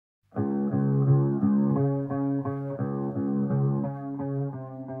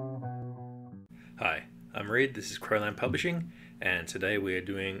Reed, this is Crowland Publishing, and today we are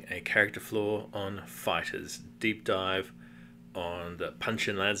doing a character flaw on fighters, deep dive on the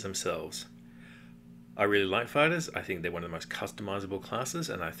punchin' lads themselves. I really like fighters. I think they're one of the most customizable classes,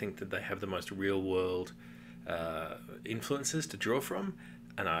 and I think that they have the most real world influences to draw from,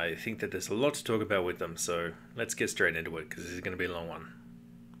 and I think that there's a lot to talk about with them, so let's get straight into it because this is going to be a long one.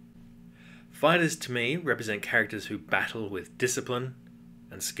 Fighters to me represent characters who battle with discipline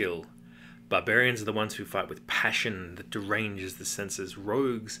and skill. Barbarians are the ones who fight with passion that deranges the senses.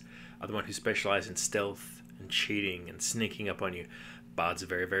 Rogues are the ones who specialize in stealth and cheating and sneaking up on you. Bards are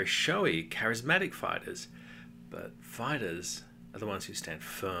very, very showy, charismatic fighters. But fighters are the ones who stand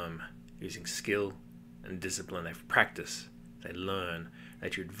firm, using skill and discipline. They practice, they learn, they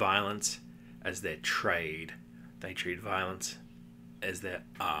treat violence as their trade. They treat violence as their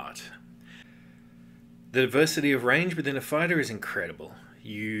art. The diversity of range within a fighter is incredible.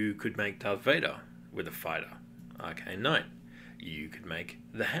 You could make Darth Vader with a fighter, Arcane Knight. You could make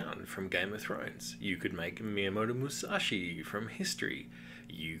the Hound from Game of Thrones. You could make Miyamoto Musashi from History.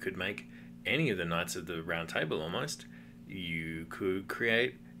 You could make any of the Knights of the Round Table almost. You could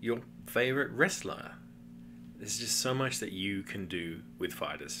create your favorite wrestler. There's just so much that you can do with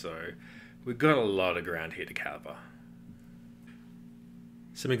fighters, so we've got a lot of ground here to cover.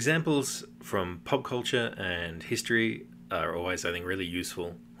 Some examples from pop culture and history are always, I think, really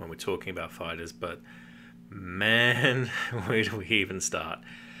useful when we're talking about fighters, but man, where do we even start?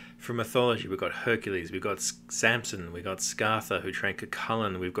 From mythology, we've got Hercules, we've got Samson, we've got Scartha, who trained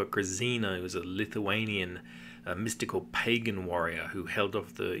Cuchulainn, we've got Grazina, who was a Lithuanian, mystical pagan warrior who held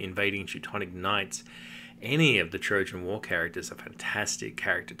off the invading Teutonic Knights. Any of the Trojan War characters are fantastic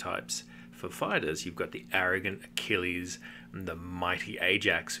character types for fighters. You've got the arrogant Achilles and the mighty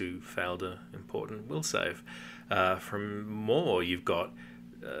Ajax, who failed an important will save. From more, you've got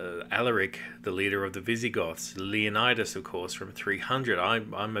Alaric, the leader of the Visigoths, Leonidas, of course, from 300.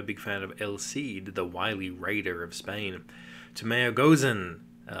 I'm a big fan of El Cid, the wily raider of Spain. Tomeo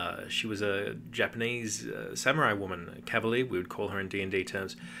Gozen, she was a Japanese samurai woman, a cavalier, we would call her in D&D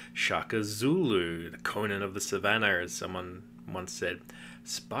terms. Shaka Zulu, the Conan of the Savannah, as someone once said.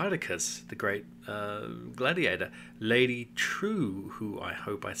 Spartacus, the great gladiator. Lady True, who I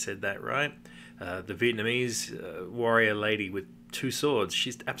hope I said that right. The Vietnamese warrior lady with 2 swords.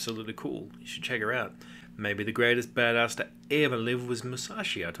 She's absolutely cool. You should check her out. Maybe the greatest badass to ever live was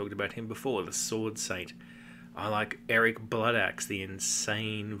Musashi. I talked about him before, the sword saint. I like Eric Bloodaxe, the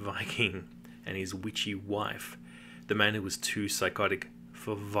insane Viking, and his witchy wife. The man who was too psychotic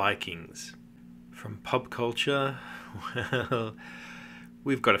for Vikings. From pop culture, well,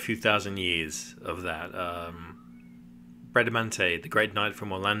 we've got a few thousand years of that. Bradamante, the Great Knight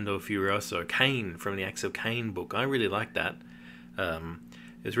from Orlando Furioso. Cain from the Acts of Cain book. I really like that.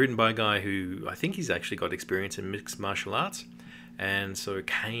 It was written by a guy who I think he's actually got experience in mixed martial arts. And so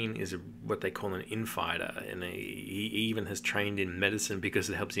Cain is what they call an infighter. And he even has trained in medicine because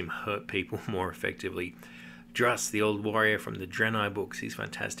it helps him hurt people more effectively. Druss, the old warrior from the Draenei books, he's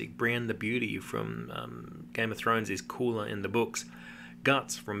fantastic. Brienne the Beauty from Game of Thrones is cooler in the books.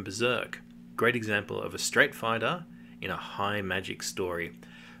 Guts from Berserk, great example of a straight fighter in a high magic story.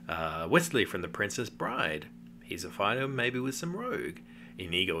 Wesley from The Princess Bride, he's a fighter maybe with some rogue.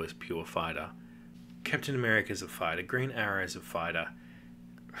 Inigo is pure fighter. Captain America is a fighter. Green Arrow is a fighter.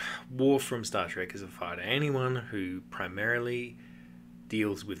 Worf from Star Trek is a fighter. Anyone who primarily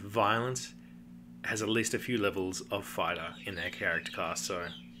deals with violence has at least a few levels of fighter in their character class. So,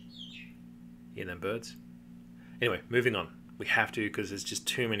 you know, birds. Anyway, moving on. We have to because there's just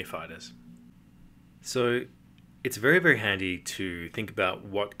too many fighters. So it's very, very handy to think about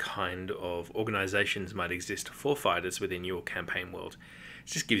what kind of organizations might exist for fighters within your campaign world. It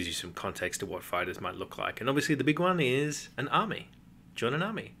just gives you some context to what fighters might look like. And obviously the big one is an army. Join an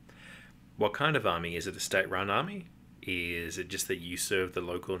army. What kind of army? Is it a state-run army? Is it just that you serve the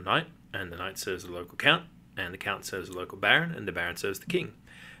local knight and the knight serves the local count and the count serves the local baron and the baron serves the king?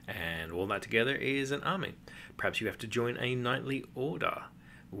 And all that together is an army. Perhaps you have to join a knightly order,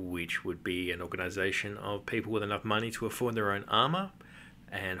 which would be an organization of people with enough money to afford their own armor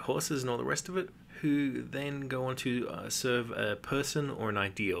and horses and all the rest of it, who then go on to serve a person or an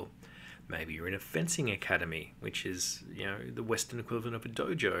ideal. Maybe you're in a fencing academy, which is, you know, the Western equivalent of a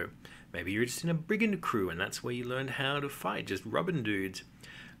dojo. Maybe you're just in a brigand crew and that's where you learned how to fight, just rubbing dudes.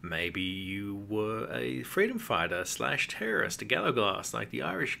 Maybe you were a freedom fighter / terrorist, a gallowglass like the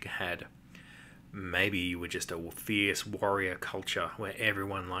Irish had. Maybe you were just a fierce warrior culture where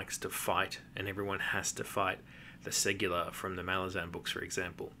everyone likes to fight and everyone has to fight. The Segula from the Malazan books, for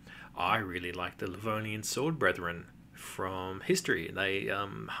example. I really like the Livonian Sword Brethren from history. They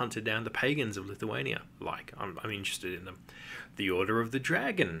hunted down the pagans of Lithuania. Like, I'm interested in them. The Order of the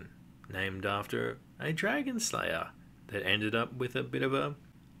Dragon, named after a dragon slayer that ended up with a bit of a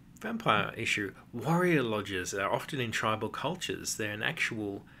vampire issue. Warrior lodges are often in tribal cultures. They're an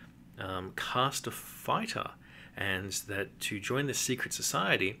actual caste of fighter, and that to join the secret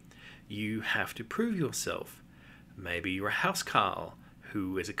society, you have to prove yourself. Maybe you're a housecarl,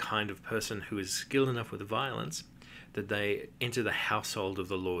 who is a kind of person who is skilled enough with violence that they enter the household of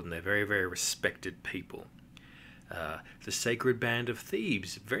the Lord, and they're very, very respected people. The Sacred Band of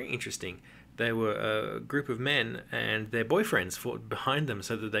Thieves, very interesting. They were a group of men, and their boyfriends fought behind them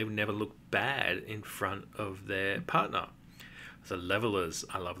so that they would never look bad in front of their partner. The Levelers,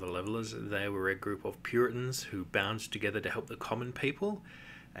 I love the Levelers. They were a group of Puritans who bound together to help the common people,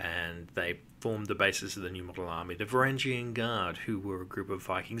 and they formed the basis of the New Model Army. The Varangian Guard, who were a group of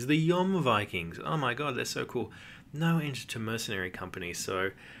Vikings. The Yom Vikings, oh my god, they're so cool. No end to mercenary companies.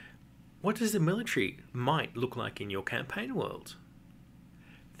 So what does the military might look like in your campaign world?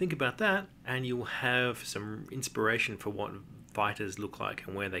 Think about that, and you'll have some inspiration for what fighters look like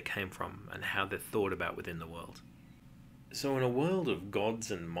and where they came from and how they're thought about within the world. So in a world of gods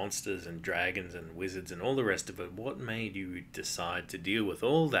and monsters and dragons and wizards and all the rest of it, what made you decide to deal with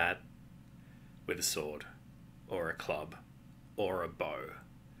all that with a sword or a club or a bow?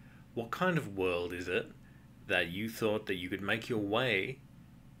 What kind of world is it that you thought that you could make your way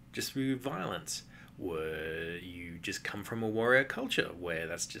just through violence? Were you just come from a warrior culture where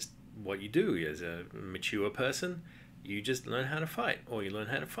that's just what you do as a mature person? You just learn how to fight, or you learn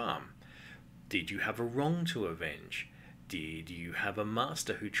how to farm. Did you have a wrong to avenge? Did you have a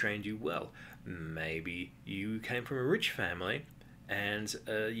master who trained you well? Maybe you came from a rich family and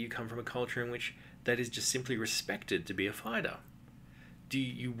you come from a culture in which that is just simply respected to be a fighter. Do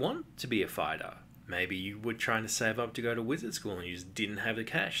you want to be a fighter? Maybe you were trying to save up to go to wizard school and you just didn't have the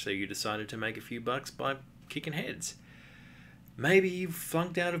cash, so you decided to make a few bucks by kicking heads. Maybe you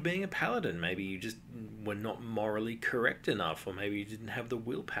flunked out of being a paladin. Maybe you just were not morally correct enough, or maybe you didn't have the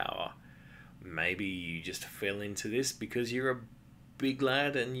willpower. Maybe you just fell into this because you're a big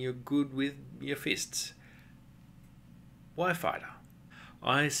lad and you're good with your fists. Why fighter?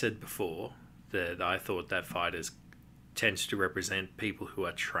 I said before that I thought that fighters tend to represent people who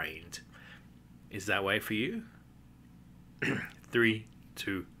are trained. Is that way for you? 3,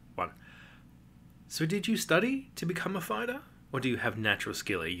 2, 1. So did you study to become a fighter? Or do you have natural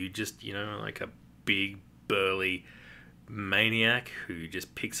skill? Are you just, like a big, burly maniac who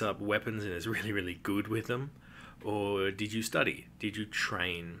just picks up weapons and is really, really good with them? Or did you study? Did you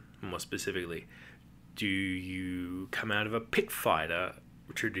train more specifically? Do you come out of a pit fighter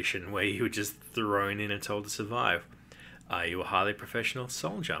tradition where you were just thrown in and told to survive? Are you a highly professional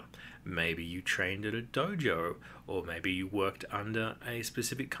soldier? Maybe you trained at a dojo, or maybe you worked under a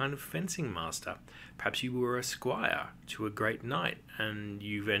specific kind of fencing master. Perhaps you were a squire to a great knight and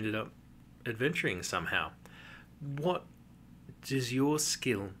you've ended up adventuring somehow. What does your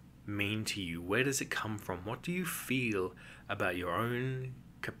skill mean to you? Where does it come from? What do you feel about your own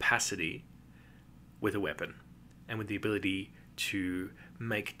capacity with a weapon and with the ability to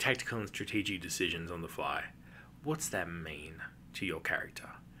make tactical and strategic decisions on the fly? What's that mean to your character?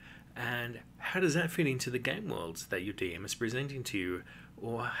 And how does that fit into the game worlds that your DM is presenting to you?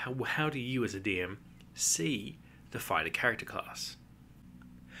 Or how do you as a DM see the fighter character class?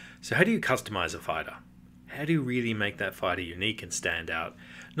 So how do you customize a fighter? How do you really make that fighter unique and stand out?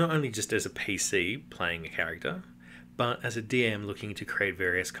 Not only just as a PC playing a character, but as a DM looking to create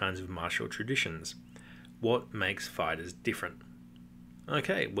various kinds of martial traditions. What makes fighters different?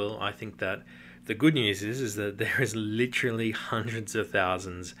 Okay, well, I think that the good news is that there is literally hundreds of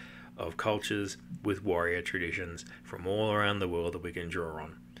thousands of cultures with warrior traditions from all around the world that we can draw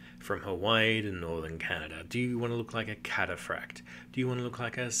on. From Hawaii to northern Canada. Do you want to look like a cataphract? Do you want to look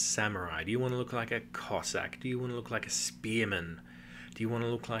like a samurai? Do you want to look like a Cossack? Do you want to look like a spearman? Do you want to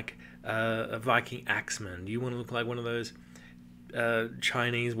look like a Viking axeman? Do you want to look like one of those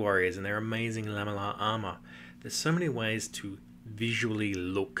Chinese warriors in their amazing lamellar armor? There's so many ways to visually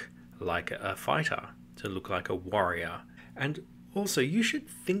look like a fighter, to look like a warrior. And also, you should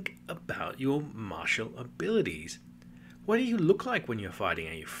think about your martial abilities. What do you look like when you're fighting?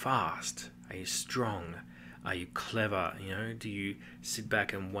 Are you fast? Are you strong? Are you clever? Do you sit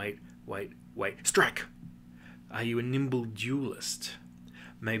back and wait, strike? Are you a nimble duelist?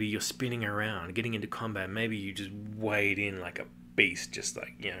 Maybe you're spinning around, getting into combat. Maybe you just wade in like a beast, just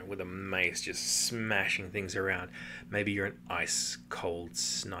like, with a mace, just smashing things around. Maybe you're an ice cold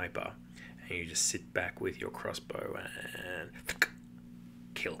sniper and you just sit back with your crossbow and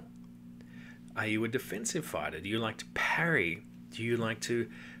kill. Are you a defensive fighter? Do you like to parry? Do you like to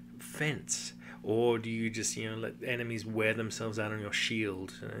fence? Or do you just, let enemies wear themselves out on your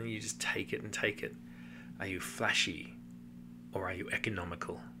shield and you just take it and take it? Are you flashy or are you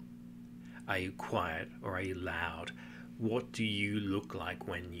economical? Are you quiet or are you loud? What do you look like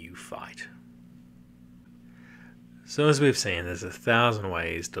when you fight? So as we've seen, there's 1,000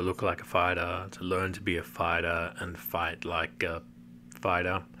 ways to look like a fighter, to learn to be a fighter, and fight like a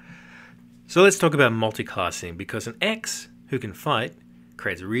fighter. So let's talk about multiclassing, because an X who can fight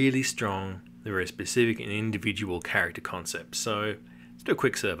creates really strong, very specific and individual character concepts. So let's do a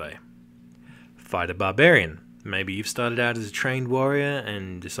quick survey. Fighter barbarian. Maybe you've started out as a trained warrior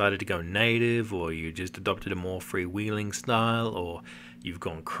and decided to go native, or you just adopted a more freewheeling style, or you've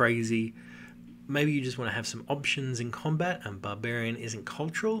gone crazy. Maybe you just want to have some options in combat, and barbarian isn't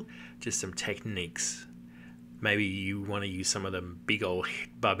cultural, just some techniques. Maybe you want to use some of the big old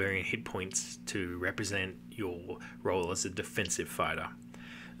barbarian hit points to represent your role as a defensive fighter.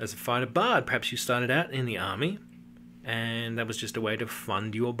 As a fighter bard, perhaps you started out in the army, and that was just a way to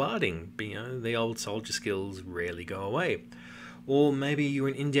fund your barding. The old soldier skills rarely go away. Or maybe you're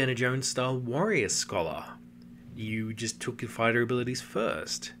an Indiana Jones style warrior scholar. You just took your fighter abilities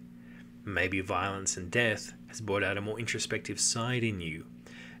first. Maybe violence and death has brought out a more introspective side in you,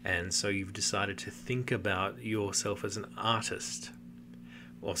 and so you've decided to think about yourself as an artist.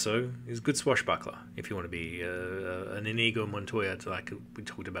 Also, is good swashbuckler if you want to be an Inigo Montoya, like we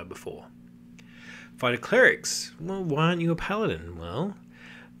talked about before. Fighter clerics. Well, why aren't you a paladin? Well,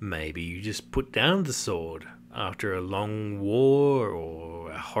 maybe you just put down the sword after a long war or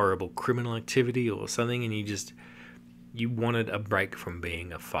a horrible criminal activity or something, and you wanted a break from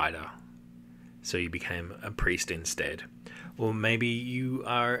being a fighter, so you became a priest instead. Or maybe you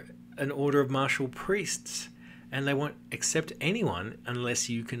are an order of martial priests, and they won't accept anyone unless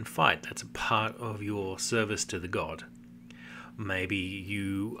you can fight. That's a part of your service to the god. Maybe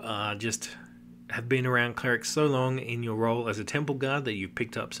you are have been around clerics so long in your role as a temple guard that you've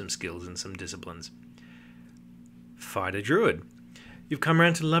picked up some skills and some disciplines. Fighter druid. You've come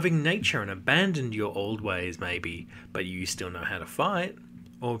around to loving nature and abandoned your old ways maybe, but you still know how to fight.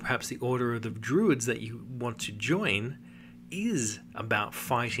 Or perhaps the order of the druids that you want to join is about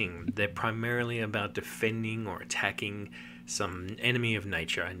fighting. They're primarily about defending or attacking some enemy of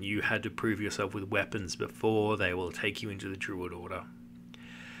nature, and you had to prove yourself with weapons before they will take you into the druid order.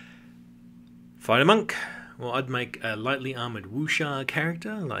 Fighter monk. Well, I'd make a lightly armored wuxia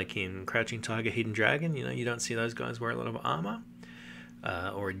character, like in Crouching Tiger, Hidden Dragon. You don't see those guys wear a lot of armor.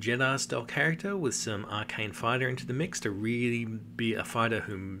 Or a Jedi style character with some arcane fighter into the mix to really be a fighter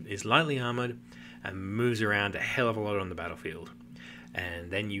who is lightly armored and moves around a hell of a lot on the battlefield. And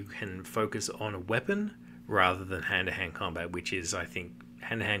then you can focus on a weapon rather than hand-to-hand combat, which is, I think,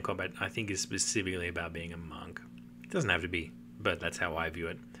 hand-to-hand combat, I think, is specifically about being a monk. It doesn't have to be, but that's how I view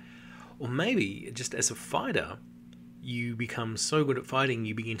it. Or maybe, just as a fighter, you become so good at fighting,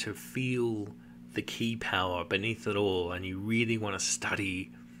 you begin to feel the key power beneath it all, and you really want to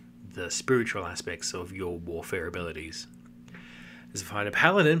study the spiritual aspects of your warfare abilities. As a fighter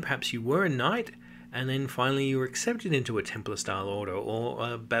paladin, perhaps you were a knight, and then finally you were accepted into a Templar-style order,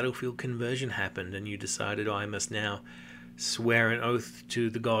 or a battlefield conversion happened, and you decided, I must now swear an oath to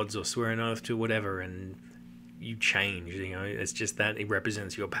the gods, or swear an oath to whatever, and you change. It's just that it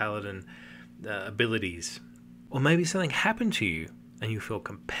represents your paladin abilities. Or maybe something happened to you, and you feel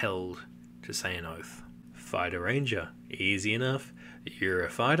compelled to say an oath. Fighter ranger. Easy enough. You're a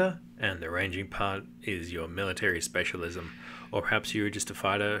fighter, and the ranging part is your military specialism. Or perhaps you were just a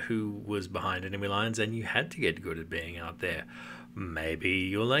fighter who was behind enemy lines and you had to get good at being out there. Maybe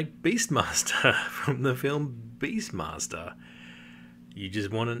you're like Beastmaster from the film Beastmaster. You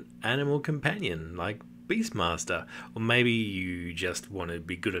just want an animal companion like Beastmaster. Or maybe you just want to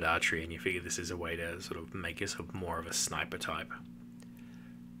be good at archery and you figure this is a way to sort of make yourself more of a sniper type.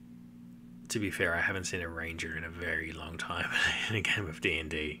 To be fair, I haven't seen a ranger in a very long time in a game of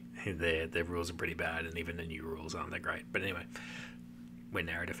D&D. Their rules are pretty bad, and even the new rules aren't that great. But anyway, we're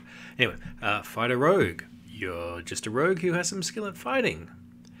narrative. Anyway, fighter rogue. You're just a rogue who has some skill at fighting.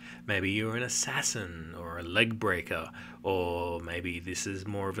 Maybe you're an assassin or a leg breaker, or maybe this is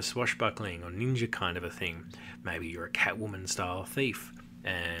more of a swashbuckling or ninja kind of a thing. Maybe you're a Catwoman style thief,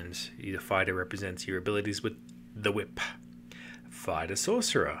 and the fighter represents your abilities with the whip. Fighter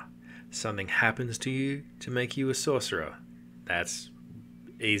sorcerer. Something happens to you to make you a sorcerer. That's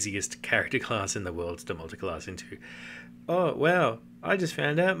easiest character class in the world to multiclass into. Oh, wow, I just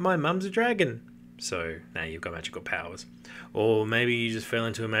found out my mum's a dragon. So now you've got magical powers. Or maybe you just fell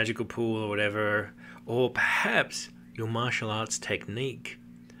into a magical pool or whatever. Or perhaps your martial arts technique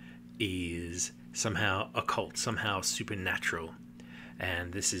is somehow occult, somehow supernatural,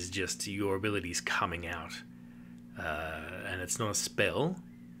 and this is just your abilities coming out. And it's not a spell,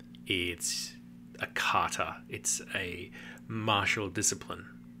 it's a kata, it's a martial discipline.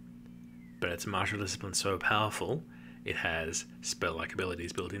 But it's a martial discipline so powerful, it has spell-like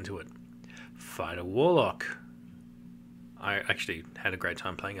abilities built into it. Fighter Warlock. I actually had a great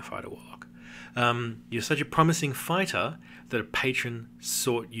time playing a Fighter Warlock. You're such a promising fighter that a patron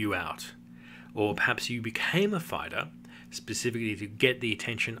sought you out. Or perhaps you became a fighter specifically to get the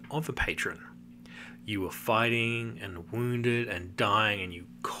attention of a patron. You were fighting and wounded and dying, and you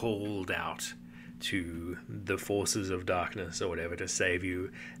called out to the forces of darkness or whatever to save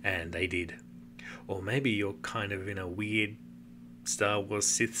you, and they did. Or maybe you're kind of in a weird Star Wars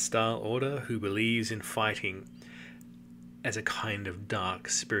Sith style order who believes in fighting as a kind of dark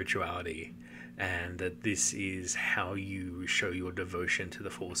spirituality, and that this is how you show your devotion to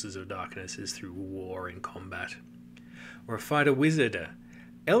the forces of darkness, is through war and combat. Or a fighter wizard.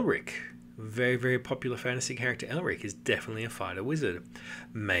 Elric, very, very popular fantasy character Elric, is definitely a fighter wizard.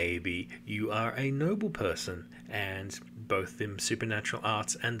 Maybe you are a noble person, and both the supernatural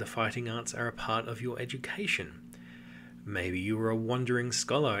arts and the fighting arts are a part of your education. Maybe you are a wandering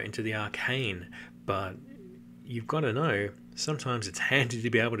scholar into the arcane, but you've got to know, sometimes it's handy to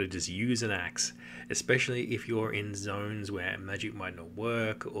be able to just use an axe, especially if you're in zones where magic might not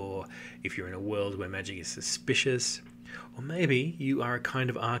work, or if you're in a world where magic is suspicious. Or maybe you are a kind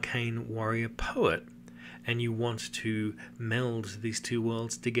of arcane warrior poet, and you want to meld these two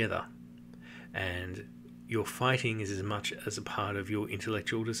worlds together. And your fighting is as much as a part of your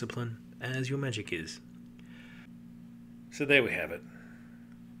intellectual discipline as your magic is. So there we have it.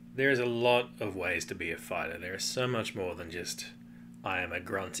 There is a lot of ways to be a fighter. There is so much more than just, I am a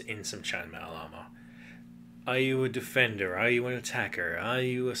grunt in some chainmail armor. Are you a defender? Are you an attacker? Are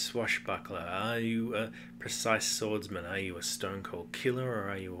you a swashbuckler? Are you a precise swordsman? Are you a stone cold killer, or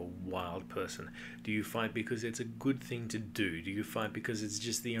are you a wild person? Do you fight because it's a good thing to do? Do you fight because it's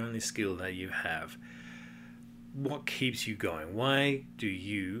just the only skill that you have? What keeps you going? Why do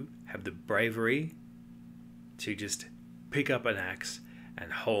you have the bravery to just pick up an axe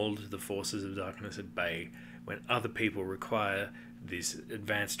and hold the forces of darkness at bay when other people require this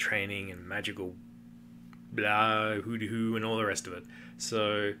advanced training and magical blah, hoo and all the rest of it?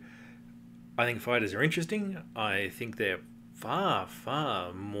 So I think fighters are interesting. I think they're far,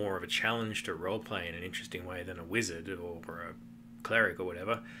 far more of a challenge to roleplay in an interesting way than a wizard or a cleric or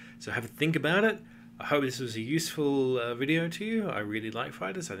whatever. So have a think about it. I hope this was a useful video to you. I really like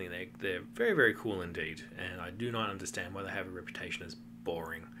fighters. I think they're very, very cool indeed. And I do not understand why they have a reputation as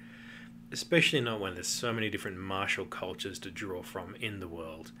boring. Especially not when there's so many different martial cultures to draw from in the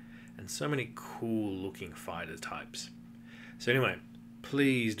world, and so many cool looking fighter types. So anyway,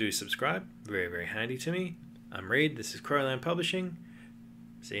 please do subscribe. Very, very handy to me. I'm Reed. This is Crowland Publishing.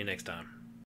 See you next time.